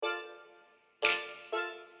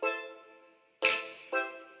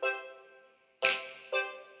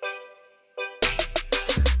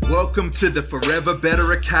Welcome to the Forever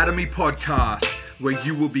Better Academy podcast, where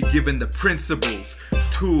you will be given the principles,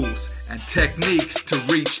 tools, and techniques to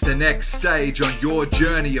reach the next stage on your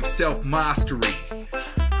journey of self-mastery.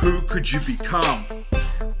 Who could you become?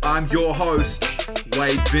 I'm your host,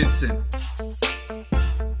 Wade Vincent.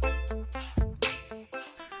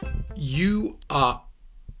 You are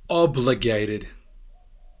obligated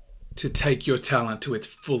to take your talent to its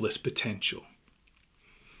fullest potential.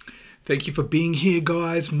 Thank you for being here,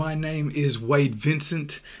 guys. My name is Wade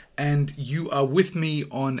Vincent, and you are with me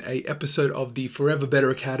on an episode of the Forever Better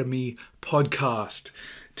Academy podcast.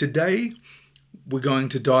 Today, we're going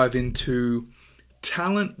to dive into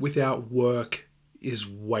talent without work is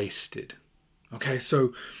wasted. Okay,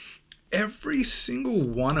 so every single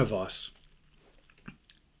one of us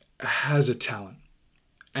has a talent,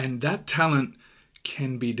 and that talent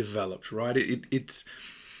can be developed, right? It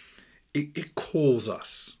calls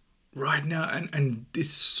us right now, and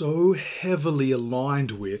is so heavily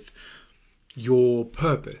aligned with your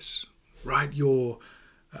purpose, right? Your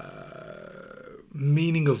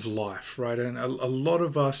meaning of life, right? And a lot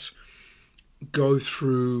of us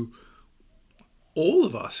all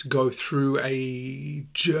of us go through a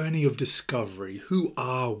journey of discovery. Who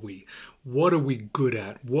are we? What are we good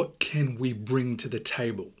at? What can we bring to the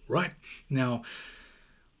table, right? Now,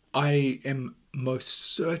 I am most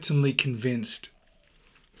certainly convinced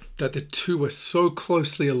that the two are so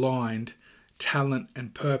closely aligned, talent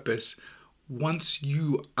and purpose. Once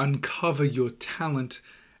you uncover your talent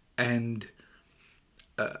and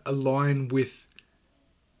align with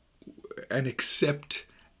and accept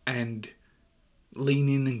and lean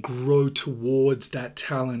in and grow towards that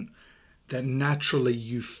talent, that naturally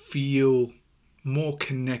you feel more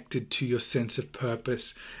connected to your sense of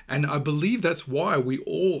purpose. And I believe that's why we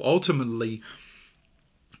all ultimately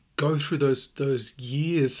go through those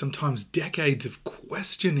years, sometimes decades of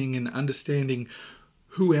questioning and understanding,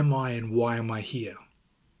 who am I and why am I here?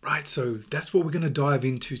 Right? So that's what we're going to dive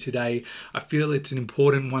into today. I feel it's an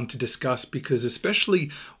important one to discuss because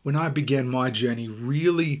especially when I began my journey,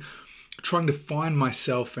 really trying to find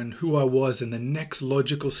myself and who I was and the next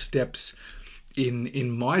logical steps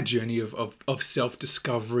in my journey of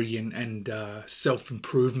self-discovery and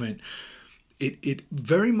self-improvement, it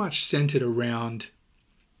very much centered around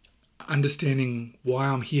understanding why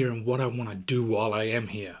I'm here and what I want to do while I am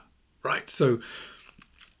here, right? So,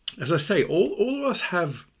 as I say, all of us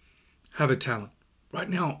have a talent. Right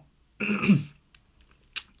now,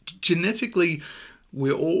 genetically,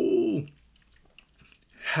 we all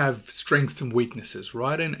have strengths and weaknesses,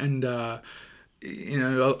 right? And you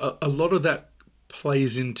know, a lot of that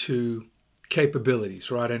plays into capabilities,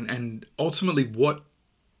 right? And ultimately, what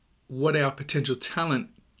our potential talent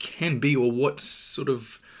can be, or what sort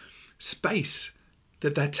of space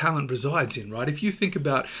that talent resides in, right? If you think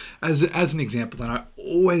about, as an example, and I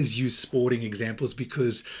always use sporting examples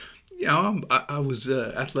because, you know, I was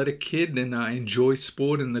an athletic kid and I enjoy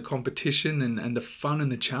sport and the competition and the fun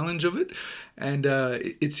and the challenge of it. And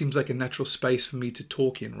it seems like a natural space for me to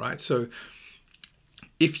talk in, right? So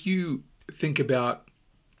if you think about,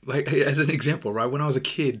 like, as an example, right? When I was a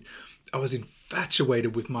kid, I was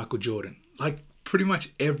infatuated with Michael Jordan. Like pretty much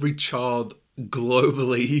every child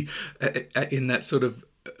globally in that sort of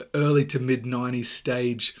early to mid 90s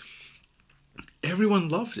stage, everyone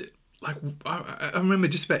loved it. Like I remember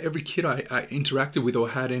just about every kid I interacted with or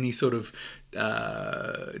had any sort of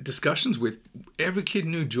discussions with, every kid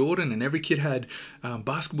knew Jordan and every kid had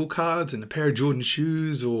basketball cards and a pair of Jordan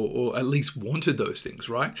shoes or at least wanted those things,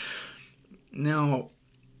 right? Now,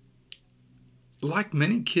 like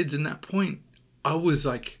many kids in that point, I was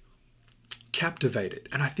like captivated.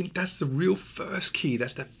 And I think that's the real first key.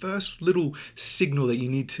 That's the first little signal that you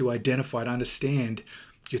need to identify to understand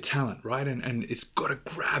your talent, right? And it's got to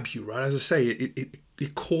grab you, right? As I say,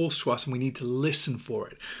 it calls to us and we need to listen for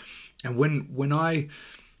it. And when I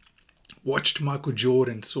watched Michael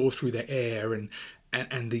Jordan soar through the air and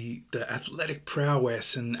the athletic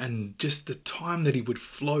prowess and just the time that he would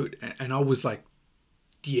float, and I was like,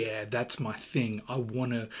 yeah, that's my thing. I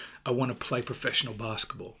wanna play professional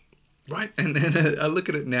basketball. Right, and I look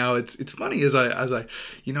at it now. It's funny as I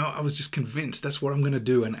you know, I was just convinced that's what I'm going to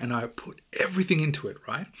do, and I put everything into it.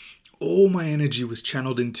 Right, all my energy was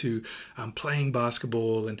channeled into playing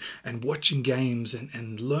basketball and watching games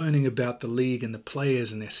and learning about the league and the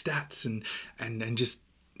players and their stats and just,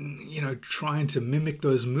 you know, trying to mimic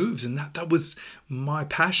those moves. And that was my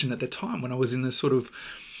passion at the time when I was in the sort of,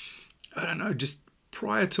 I don't know, just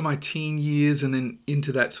prior to my teen years and then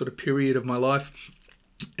into that sort of period of my life.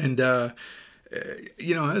 And,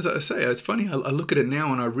 you know, as I say, it's funny, I look at it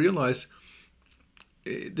now and I realize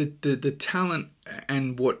the talent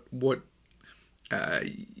and what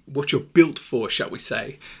you're built for, shall we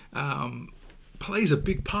say, plays a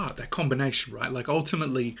big part. That combination, right? Like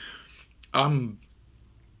ultimately, I'm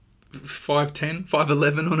 5'10",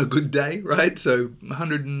 5'11" on a good day, right? So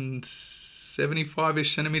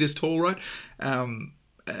 175-ish centimeters tall, right? I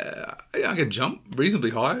can jump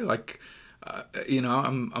reasonably high. Like,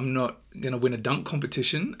 I'm not gonna win a dunk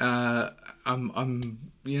competition. I'm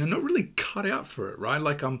not really cut out for it, right?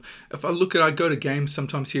 Like if I go to games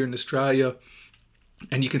sometimes here in Australia,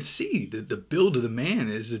 and you can see that the build of the man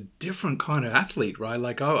is a different kind of athlete, right?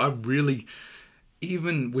 Like I really,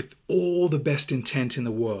 even with all the best intent in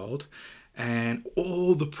the world and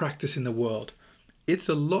all the practice in the world, it's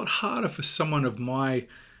a lot harder for someone of my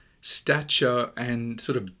stature and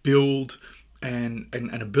sort of build and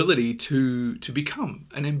ability to become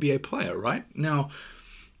an NBA player, right? Now,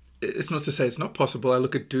 it's not to say it's not possible. I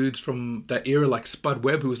look at dudes from that era like Spud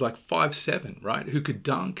Webb, who was like 5'7", right? Who could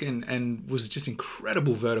dunk and was just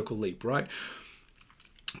incredible vertical leap, right?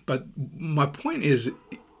 But my point is,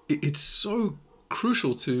 it's so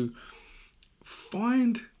crucial to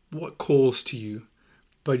find what calls to you,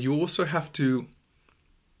 but you also have to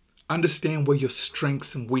understand where your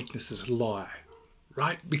strengths and weaknesses lie,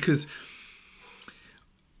 right? Because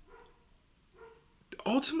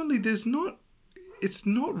ultimately it's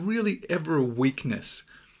not really ever a weakness.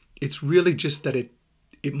 It's really just that it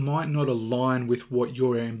might not align with what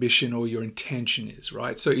your ambition or your intention is,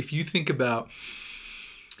 right? So if you think about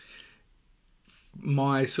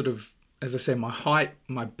my sort of, as I say, my height,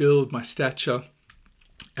 my build, my stature,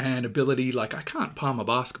 and ability, like I can't palm a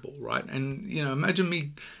basketball, right? And imagine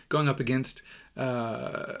me going up against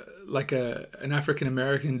like an African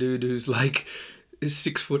American dude who's like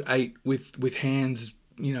 6'8" with hands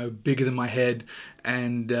bigger than my head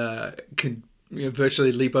and can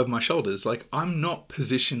virtually leap over my shoulders. Like I'm not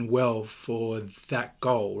positioned well for that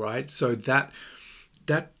goal, right? So that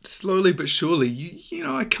slowly but surely,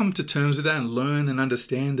 I come to terms with that and learn and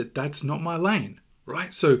understand that that's not my lane,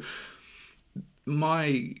 right? So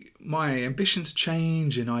my ambitions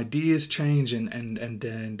change and ideas change and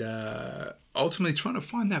ultimately trying to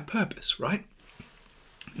find that purpose, right?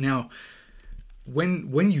 Now,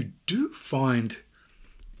 when you do find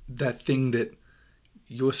that thing that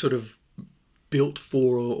you're sort of built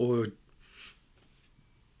for or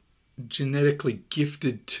genetically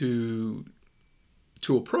gifted to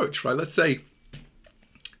approach, right? Let's say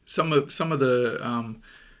some of the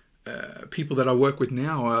people that I work with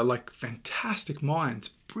now are like fantastic minds,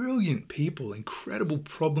 brilliant people, incredible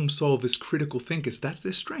problem solvers, critical thinkers. That's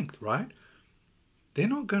their strength, right? They're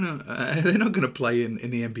not gonna play in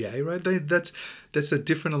the NBA, right? That's a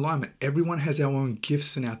different alignment. Everyone has our own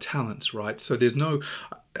gifts and our talents, right? So there's no,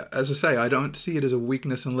 as I say, I don't see it as a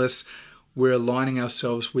weakness unless we're aligning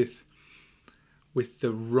ourselves with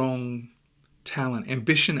the wrong talent.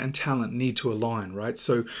 Ambition and talent need to align, right?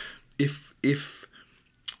 So if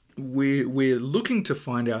we're looking to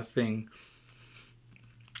find our thing,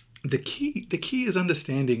 the key is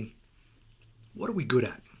understanding what are we good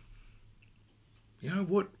at.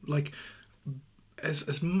 What, like,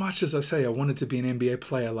 as much as I say I wanted to be an NBA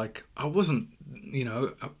player, like I wasn't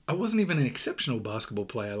even an exceptional basketball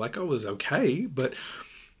player. Like I was okay, but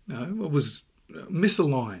I was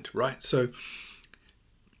misaligned, right? So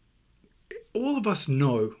all of us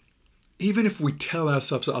know, even if we tell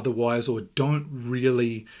ourselves otherwise or don't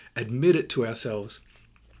really admit it to ourselves,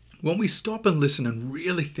 when we stop and listen and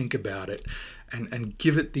really think about it and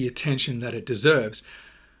give it the attention that it deserves,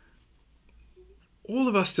 all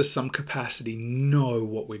of us to some capacity know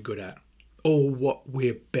what we're good at or what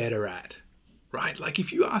we're better at, right? Like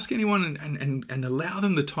if you ask anyone and allow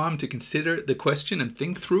them the time to consider the question and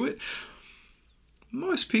think through it,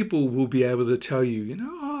 most people will be able to tell you,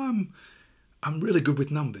 I'm really good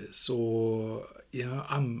with numbers, or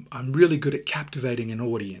I'm really good at captivating an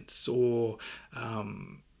audience, or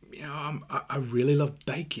I really love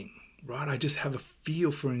baking, right? I just have a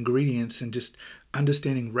feel for ingredients and just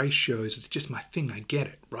understanding ratios. It's just my thing. I get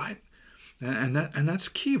it, right? And that's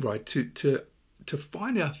key, right? To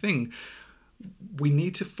find our thing, we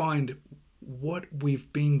need to find what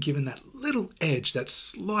we've been given, that little edge, that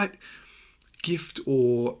slight gift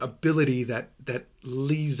or ability that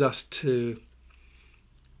leads us to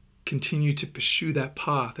continue to pursue that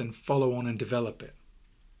path and follow on and develop it,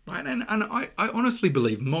 right? And I honestly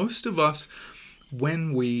believe most of us,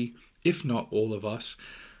 when we, if not all of us,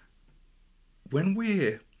 when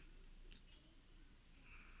we're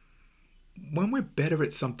better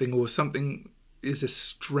at something or something is a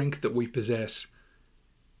strength that we possess,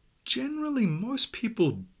 generally most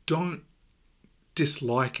people don't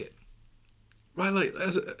dislike it, right? Like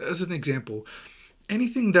as an example,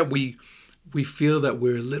 anything that we feel that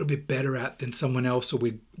we're a little bit better at than someone else, or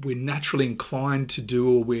we're naturally inclined to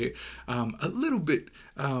do, or we're a little bit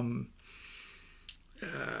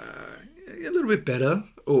better,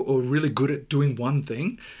 or really good at doing one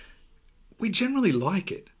thing, we generally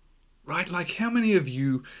like it, right? Like, how many of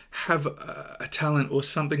you have a talent or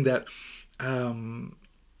something that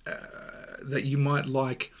that you might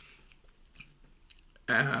like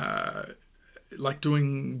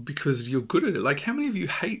doing because you're good at it? Like, how many of you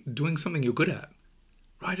hate doing something you're good at?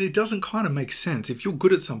 Right? It doesn't kind of make sense. If you're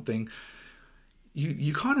good at something,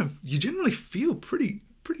 you generally feel pretty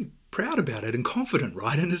proud about it and confident,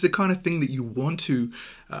 right? And it's the kind of thing that you want to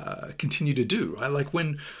continue to do, right? Like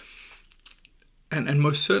when, and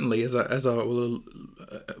most certainly, as I will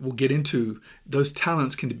get into, those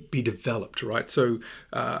talents can be developed, right? So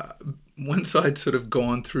once I'd sort of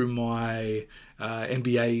gone through my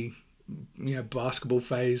NBA, basketball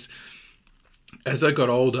phase, as I got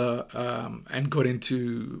older and got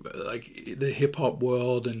into like the hip hop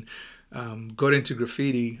world and got into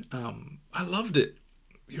graffiti, I loved it.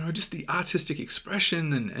 Just the artistic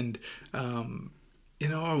expression, and I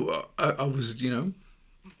was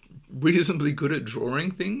reasonably good at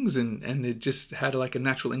drawing things, and it just had like a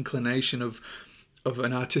natural inclination of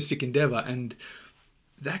an artistic endeavor, and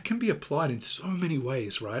that can be applied in so many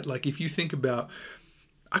ways, right? Like if you think about,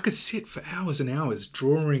 I could sit for hours and hours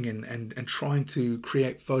drawing and trying to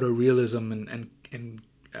create photorealism and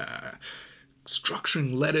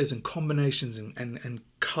structuring letters and combinations and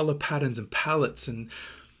color patterns and palettes, and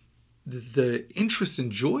the interest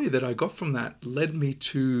and joy that I got from that led me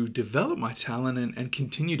to develop my talent and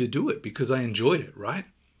continue to do it because I enjoyed it, right?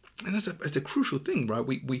 And that's a crucial thing, right?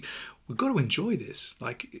 We've got to enjoy this.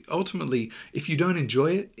 Like ultimately, if you don't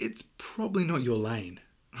enjoy it, it's probably not your lane,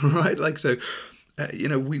 right? Like so,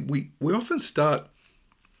 we often start,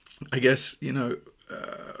 I guess,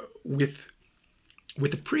 with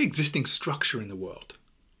a pre-existing structure in the world.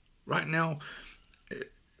 Right now,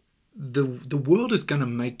 the world is going to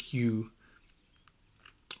make you,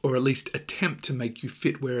 or at least attempt to make you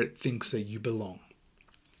fit where it thinks that you belong.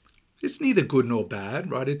 It's neither good nor bad,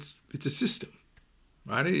 right? It's a system,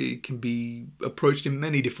 right? It can be approached in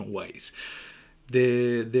many different ways.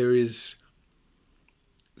 There is,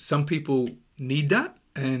 some people need that,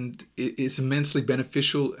 and it's immensely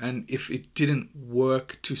beneficial. And if it didn't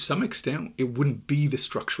work to some extent, it wouldn't be the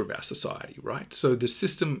structure of our society, right? So the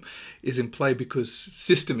system is in play because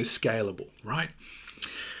system is scalable, right?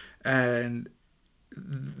 And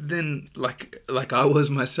then like I was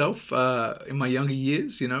myself in my younger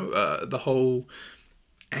years, the whole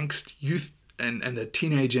angst, youth, and the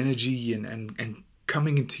teenage energy, and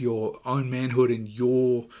coming into your own manhood and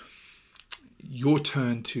your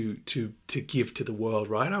turn to give to the world,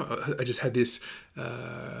 right? I just had this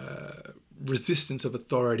resistance of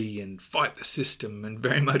authority and fight the system, and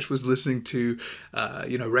very much was listening to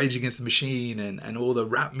Rage Against the Machine and all the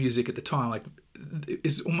rap music at the time. Like,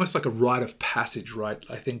 it's almost like a rite of passage, right?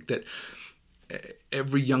 I think that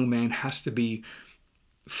every young man has to be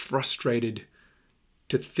frustrated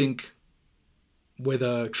to think,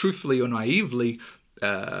 whether truthfully or naively,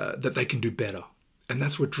 that they can do better. And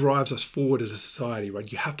that's what drives us forward as a society,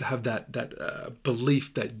 right? You have to have that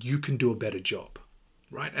belief that you can do a better job,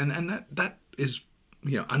 right? And that is,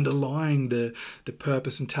 underlying the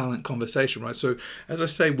purpose and talent conversation, right? So as I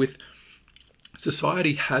say, with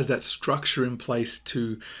society has that structure in place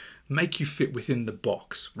to make you fit within the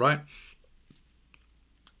box, right?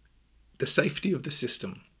 The safety of the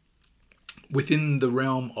system within the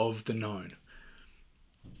realm of the known.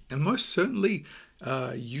 And most certainly,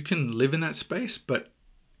 you can live in that space, but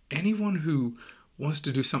anyone who wants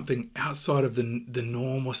to do something outside of the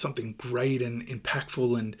norm, or something great and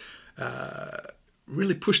impactful, and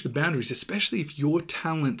really push the boundaries, especially if your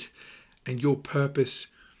talent and your purpose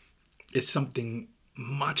is something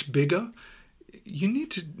much bigger, you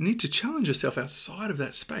need to challenge yourself outside of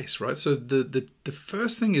that space, right? So the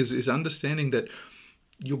first thing is understanding that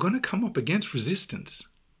you're going to come up against resistance.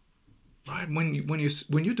 Right? When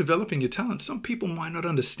you're developing your talent, some people might not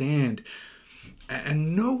understand,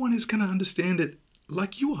 and no one is going to understand it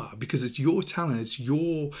like you are, because it's your talent, it's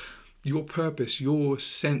your purpose, your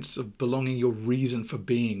sense of belonging, your reason for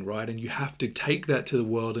being, right? And you have to take that to the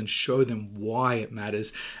world and show them why it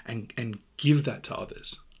matters, and give that to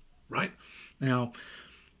others, right? Now,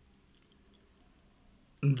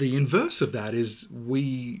 the inverse of that is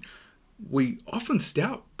we often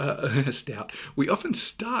we often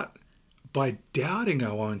start by doubting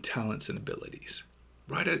our own talents and abilities,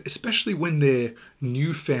 right? Especially when they're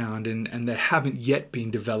newfound and they haven't yet been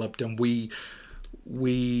developed, and we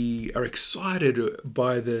We are excited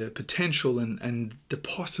by the potential and the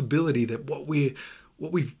possibility that what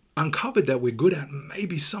we've uncovered that we're good at may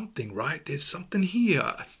be something, right? There's something here.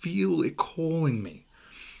 I feel it calling me.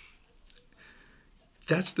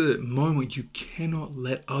 That's the moment you cannot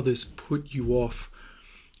let others put you off,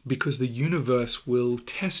 because the universe will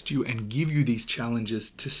test you and give you these challenges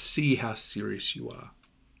to see how serious you are.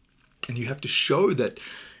 And you have to show that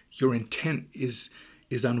your intent is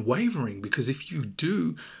unwavering, because if you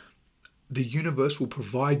do, the universe will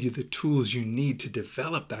provide you the tools you need to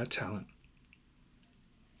develop that talent.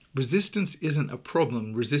 Resistance isn't a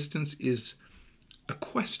problem. Resistance is a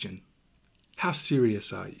question. How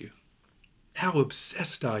serious are you? How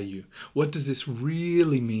obsessed are you? What does this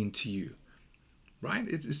really mean to you? Right?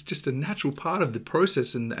 It's just a natural part of the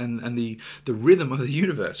process and the rhythm of the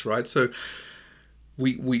universe, right? So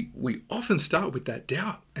we often start with that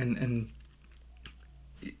doubt and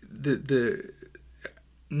the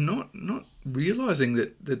not realizing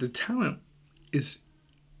that the talent is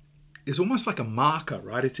almost like a marker,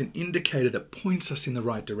 right? It's an indicator that points us in the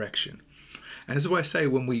right direction. And this is why I say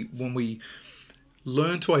when we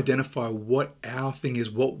learn to identify what our thing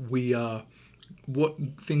is, what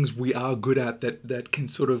things we are good at that can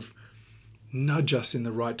sort of nudge us in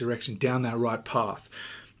the right direction, down that right path.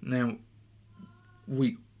 Now,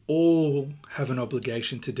 we all have an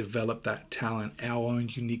obligation to develop that talent, our own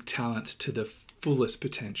unique talents, to the fullest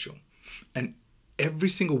potential. And every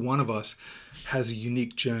single one of us has a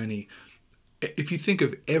unique journey. If you think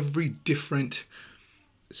of every different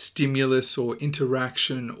stimulus or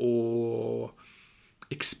interaction or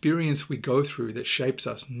experience we go through that shapes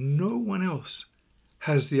us, no one else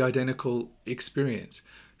has the identical experience.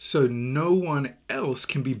 So no one else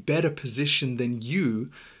can be better positioned than you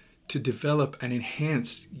to develop and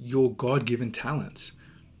enhance your God-given talents.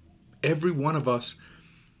 Every one of us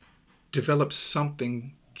develops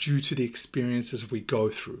something due to the experiences we go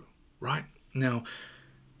through, right? Now,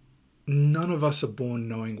 none of us are born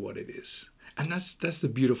knowing what it is. And that's the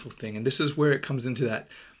beautiful thing. And this is where it comes into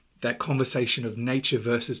that conversation of nature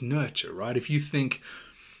versus nurture, right? If you think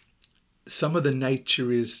some of the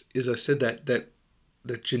nature is, as I said, that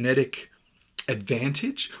genetic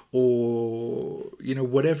advantage, or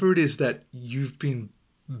whatever it is that you've been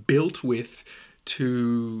built with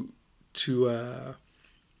to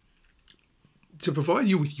provide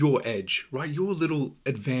you with your edge, right? Your little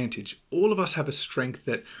advantage. All of us have a strength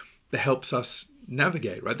that helps us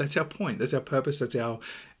navigate, right? That's our point. That's our purpose. That's our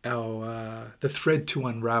the thread to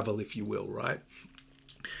unravel, if you will, right?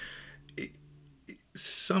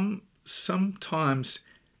 Sometimes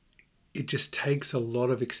it just takes a lot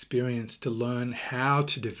of experience to learn how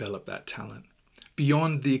to develop that talent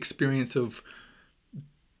beyond the experience of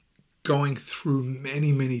going through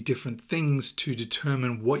many, many different things to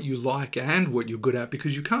determine what you like and what you're good at,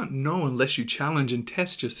 because you can't know unless you challenge and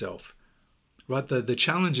test yourself, right? The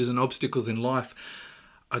challenges and obstacles in life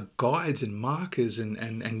are guides and markers and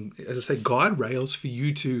as I say, guide rails for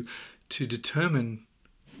you to determine,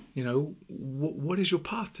 what is your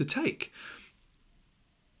path to take.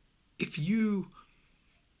 If you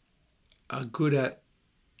are good at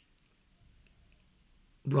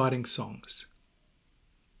writing songs,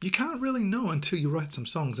 you can't really know until you write some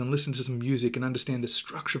songs and listen to some music and understand the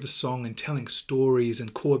structure of a song and telling stories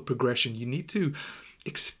and chord progression. You need to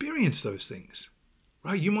experience those things,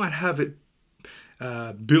 right? You might have it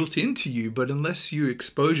built into you, but unless you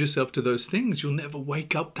expose yourself to those things, you'll never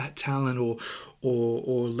wake up that talent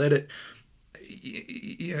or let it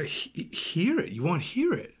hear it. You won't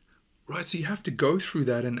hear it, right? So you have to go through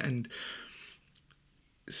that, and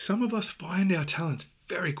some of us find our talents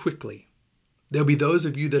very quickly. There'll be those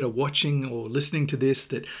of you that are watching or listening to this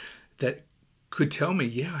that could tell me,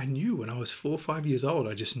 yeah, I knew when I was 4 or 5 years old.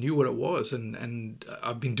 I just knew what it was, and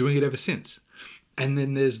I've been doing it ever since. And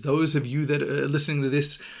then there's those of you that are listening to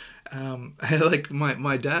this, like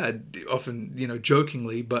my dad often,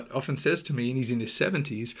 jokingly, but often says to me, and he's in his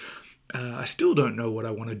 70s, I still don't know what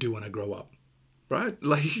I want to do when I grow up, right?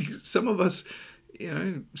 Like some of us,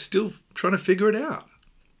 still trying to figure it out.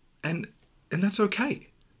 And that's okay.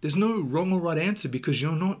 There's no wrong or right answer, because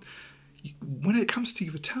you're not, when it comes to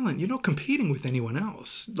your talent, you're not competing with anyone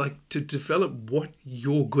else. Like, to develop what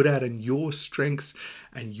you're good at and your strengths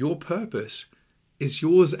and your purpose is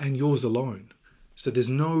yours and yours alone. So there's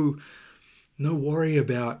no worry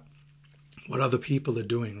about what other people are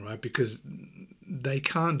doing, right? Because they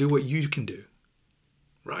can't do what you can do,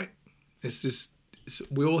 right?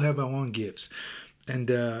 We all have our own gifts, and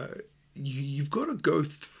you've got to go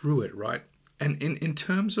through it, right? And in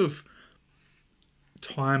terms of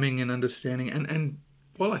timing and understanding, and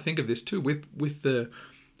while I think of this too, with the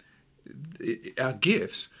our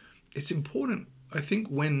gifts, it's important, I think,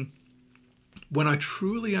 when I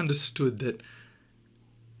truly understood that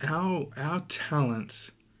our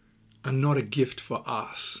talents are not a gift for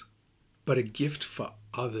us, but a gift for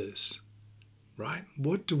others, right?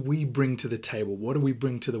 What do we bring to the table? What do we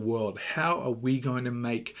bring to the world? How are we going to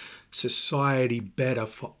make society better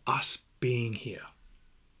for us being here?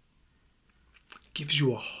 It gives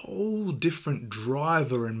you a whole different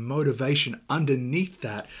driver and motivation underneath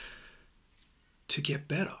that to get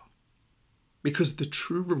better. Because the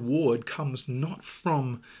true reward comes not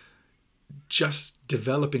from just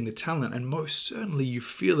developing the talent, and most certainly you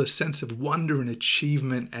feel a sense of wonder and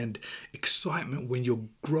achievement and excitement when you're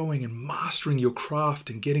growing and mastering your craft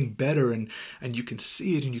and getting better, and you can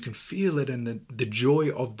see it and you can feel it, and the joy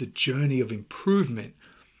of the journey of improvement.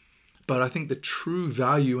 But I think the true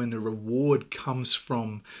value and the reward comes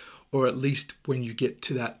from, or at least when you get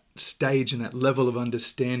to that stage and that level of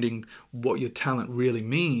understanding what your talent really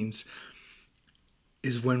means,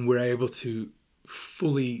 is when we're able to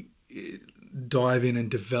fully dive in and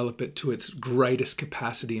develop it to its greatest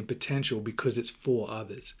capacity and potential, because it's for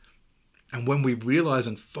others. And when we realize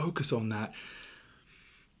and focus on that,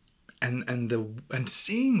 and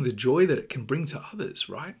seeing the joy that it can bring to others,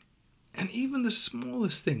 right? And even the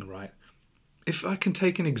smallest thing, right? If I can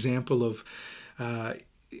take an example of,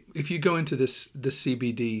 if you go into the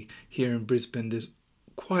CBD here in Brisbane, there's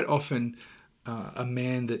quite often a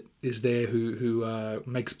man that is there who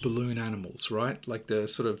makes balloon animals, right? Like the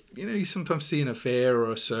sort of, you sometimes see in a fair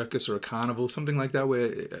or a circus or a carnival, something like that, where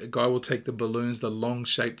a guy will take the balloons, the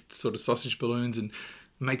long-shaped sort of sausage balloons, and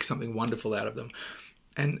make something wonderful out of them.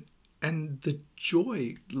 And the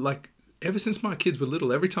joy, like ever since my kids were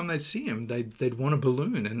little, every time they'd see him, they'd want a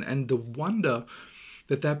balloon, and the wonder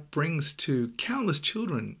that brings to countless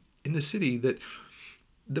children in the city that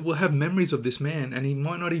will have memories of this man, and he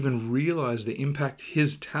might not even realize the impact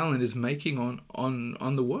his talent is making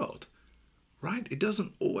on the world, right? It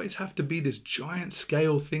doesn't always have to be this giant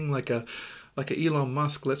scale thing like a Elon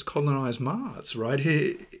Musk, let's colonize Mars,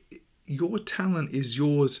 right? Your talent is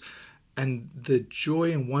yours, and the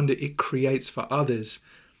joy and wonder it creates for others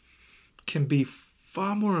can be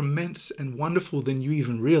far more immense and wonderful than you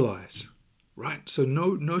even realize. Right, so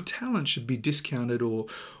no talent should be discounted or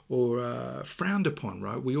frowned upon,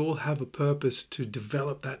 right? We all have a purpose to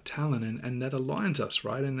develop that talent, and that aligns us,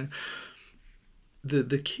 right? And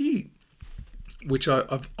the key, which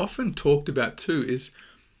I've often talked about too,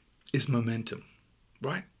 is momentum,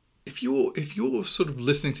 right? If you're sort of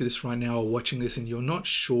listening to this right now or watching this, and you're not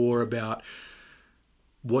sure about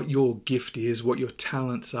what your gift is, what your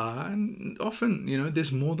talents are, and often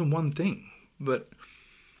there's more than one thing, but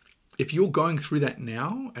if you're going through that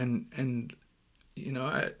now, and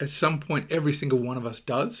at some point every single one of us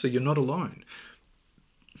does, so you're not alone.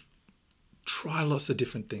 Try lots of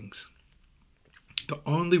different things. The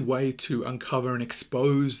only way to uncover and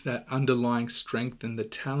expose that underlying strength and the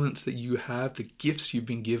talents that you have, the gifts you've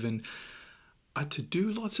been given, are to do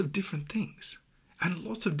lots of different things and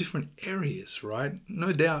lots of different areas, right?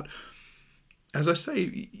 No doubt. As I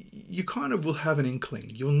say, you kind of will have an inkling.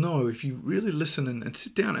 You'll know if you really listen and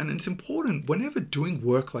sit down. And it's important, whenever doing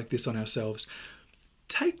work like this on ourselves,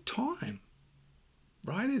 take time,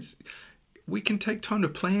 right? We can take time to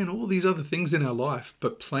plan all these other things in our life,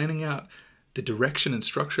 but planning out the direction and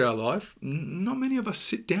structure of our life, not many of us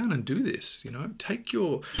sit down and do this. Take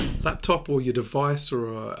your laptop or your device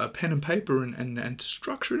or a pen and paper and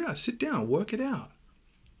structure it out. Sit down, work it out.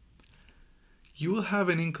 You will have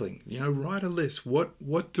an inkling, write a list.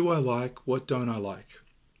 What do I like? What don't I like?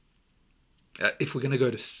 If we're going to go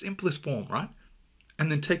to simplest form, right?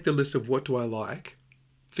 And then take the list of what do I like,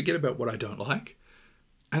 forget about what I don't like,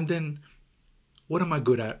 and then what am I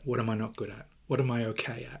good at? What am I not good at? What am I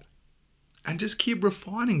okay at? And just keep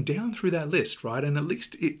refining down through that list, right? And at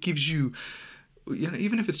least it gives you,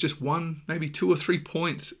 even if it's just one, maybe 2 or 3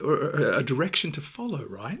 points or a direction to follow,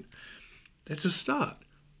 right? That's a start.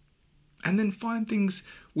 And then find things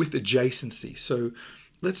with adjacency. So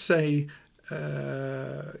let's say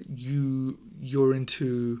you're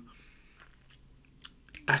into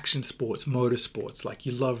action sports, motorsports, like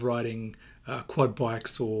you love riding quad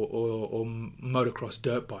bikes or motocross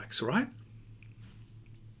dirt bikes, right?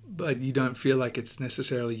 But you don't feel like it's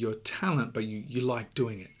necessarily your talent, but you like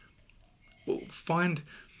doing it. Well, find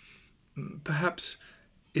perhaps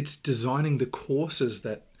it's designing the courses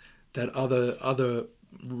that other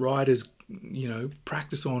riders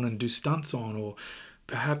practice on and do stunts on, or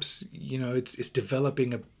perhaps it's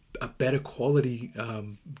developing a better quality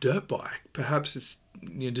dirt bike. Perhaps it's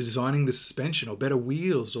designing the suspension or better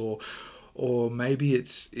wheels, or maybe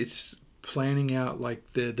it's planning out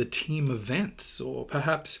like the team events, or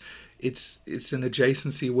perhaps it's an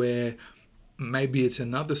adjacency where maybe it's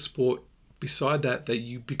another sport beside that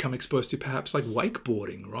you become exposed to, perhaps like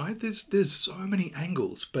wakeboarding, right? There's so many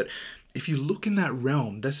angles. But if you look in that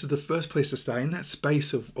realm, this is the first place to start, in that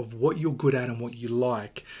space of what you're good at and what you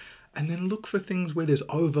like. And then look for things where there's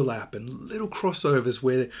overlap and little crossovers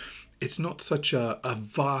where it's not such a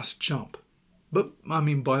vast jump. But I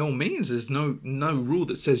mean, by all means, there's no rule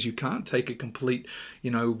that says you can't take a complete,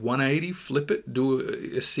 180, flip it, do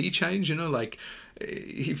a sea change. Like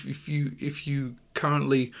if you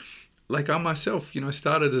currently, like I myself,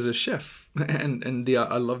 started as a chef, and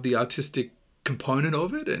I love the artistic component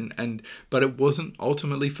of it, but it wasn't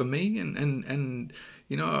ultimately for me, and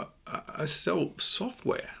I sell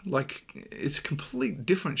software. Like, it's a complete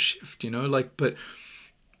different shift, but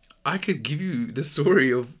I could give you the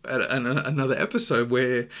story of another episode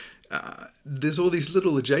where there's all these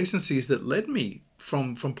little adjacencies that led me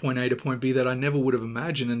from point A to point B that I never would have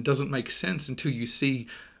imagined, and doesn't make sense until you see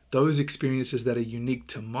those experiences that are unique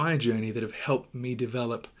to my journey that have helped me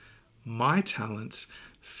develop my talents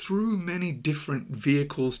through many different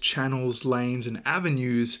vehicles, channels, lanes, and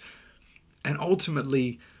avenues. And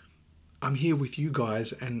ultimately, I'm here with you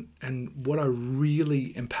guys, and what I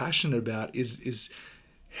really am passionate about is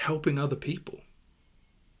helping other people.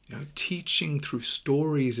 Teaching through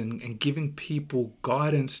stories and giving people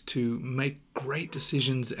guidance to make great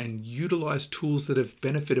decisions and utilize tools that have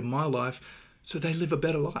benefited my life so they live a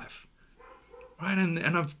better life. Right? And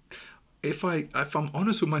if I'm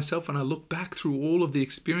honest with myself and I look back through all of the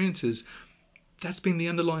experiences, that's been the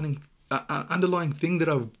underlying thing that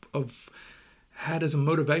I've had as a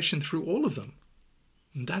motivation through all of them.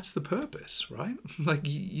 And that's the purpose, right? Like,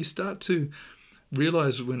 you start to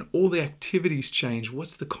realize when all the activities change,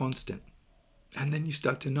 what's the constant? And then you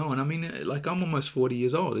start to know. And I mean, like, I'm almost 40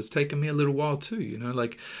 years old. It's taken me a little while too,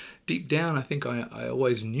 like deep down, I think I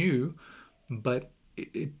always knew, but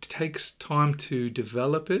it takes time to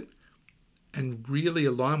develop it and really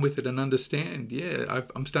align with it and understand,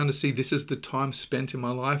 I'm starting to see this is the time spent in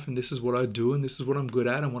my life, and this is what I do, and this is what I'm good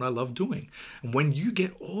at and what I love doing. And when you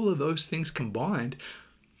get all of those things combined,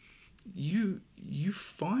 you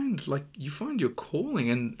find your calling,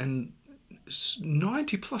 and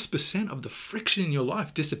 90+% of the friction in your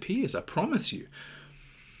life disappears. I promise you.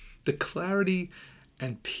 The clarity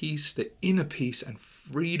and peace, the inner peace and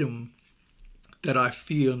freedom that I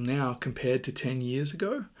feel now compared to 10 years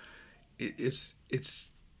ago, it's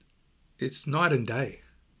night and day.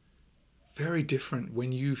 Very different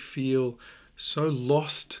when you feel so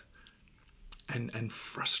lost and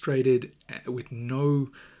frustrated with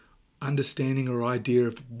no understanding or idea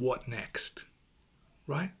of what next,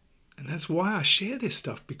 right? And that's why I share this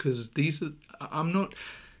stuff, because I'm not,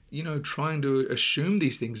 trying to assume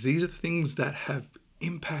these things. These are things that have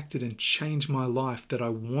impacted and changed my life that I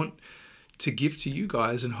want to give to you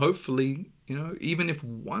guys. And hopefully, even if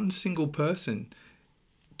one single person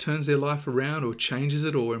turns their life around or changes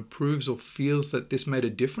it or improves or feels that this made a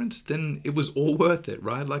difference, then it was all worth it,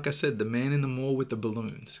 right? Like I said, the man in the mall with the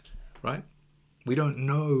balloons, right? We don't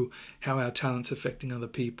know how our talent's affecting other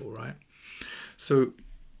people, right? So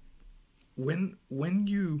when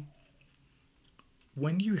you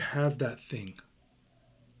have that thing,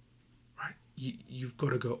 right, you've got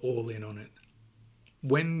to go all in on it.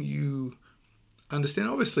 When you understand,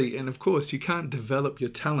 obviously, and of course, you can't develop your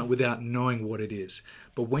talent without knowing what it is.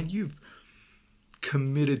 But when you've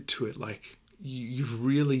committed to it, like you've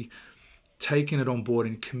really taken it on board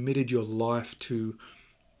and committed your life to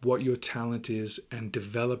what your talent is and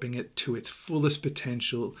developing it to its fullest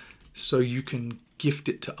potential so you can gift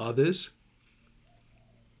it to others,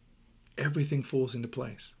 everything falls into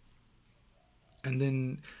place. And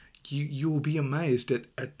then you will be amazed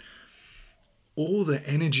at all the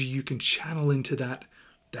energy you can channel into that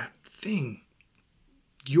thing,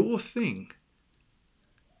 your thing.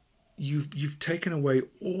 You've taken away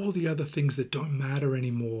all the other things that don't matter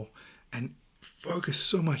anymore and focus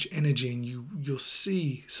so much energy, and you'll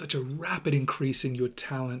see such a rapid increase in your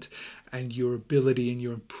talent and your ability and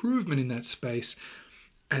your improvement in that space.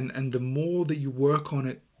 And the more that you work on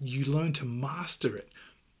it, you learn to master it.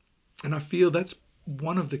 And I feel that's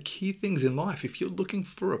one of the key things in life. If you're looking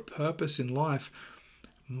for a purpose in life,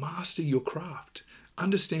 master your craft,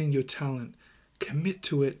 understand your talent, commit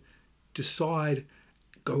to it, decide,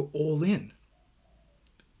 go all in.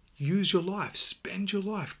 Use your life, spend your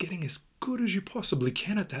life getting as good as you possibly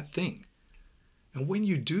can at that thing. And when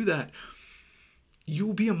you do that,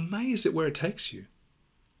 you'll be amazed at where it takes you.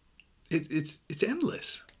 It's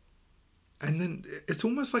endless. And then it's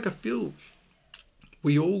almost like I feel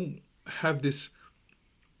we all have this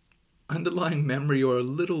underlying memory or a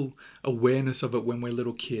little awareness of it when we're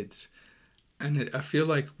little kids. And I feel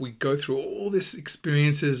like we go through all these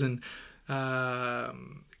experiences and I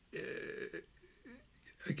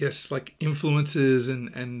guess like influences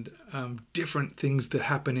and different things that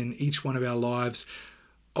happen in each one of our lives,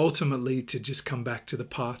 ultimately to just come back to the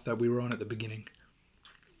path that we were on at the beginning.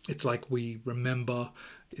 It's like we remember,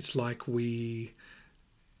 it's like we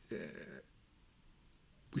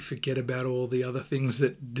forget about all the other things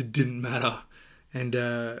that didn't matter. And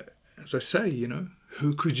as I say,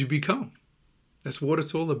 who could you become? That's what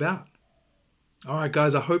it's all about. All right,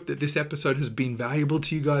 guys, I hope that this episode has been valuable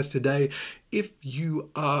to you guys today. If you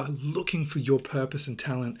are looking for your purpose and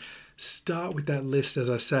talent, start with that list, as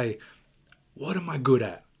I say. What am I good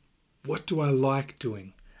at? What do I like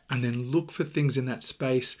doing? And then look for things in that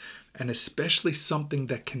space, and especially something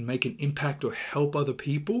that can make an impact or help other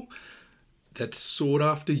people that's sought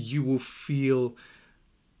after. You will feel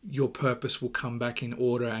your purpose will come back in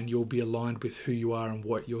order, and you'll be aligned with who you are and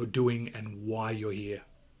what you're doing and why you're here.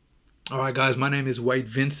 All right, guys, my name is Wade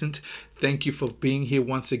Vincent. Thank you for being here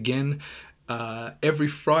once again. Every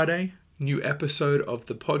Friday, new episode of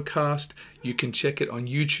the podcast. You can check it on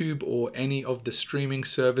YouTube or any of the streaming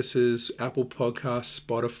services, Apple Podcasts,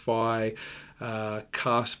 Spotify,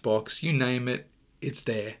 Castbox, you name it, it's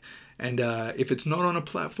there. And if it's not on a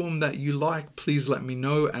platform that you like, please let me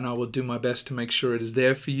know and I will do my best to make sure it is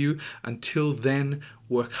there for you. Until then,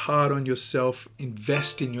 work hard on yourself,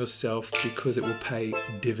 invest in yourself, because it will pay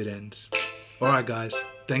dividends. All right, guys,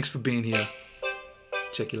 thanks for being here.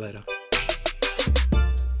 Check you later.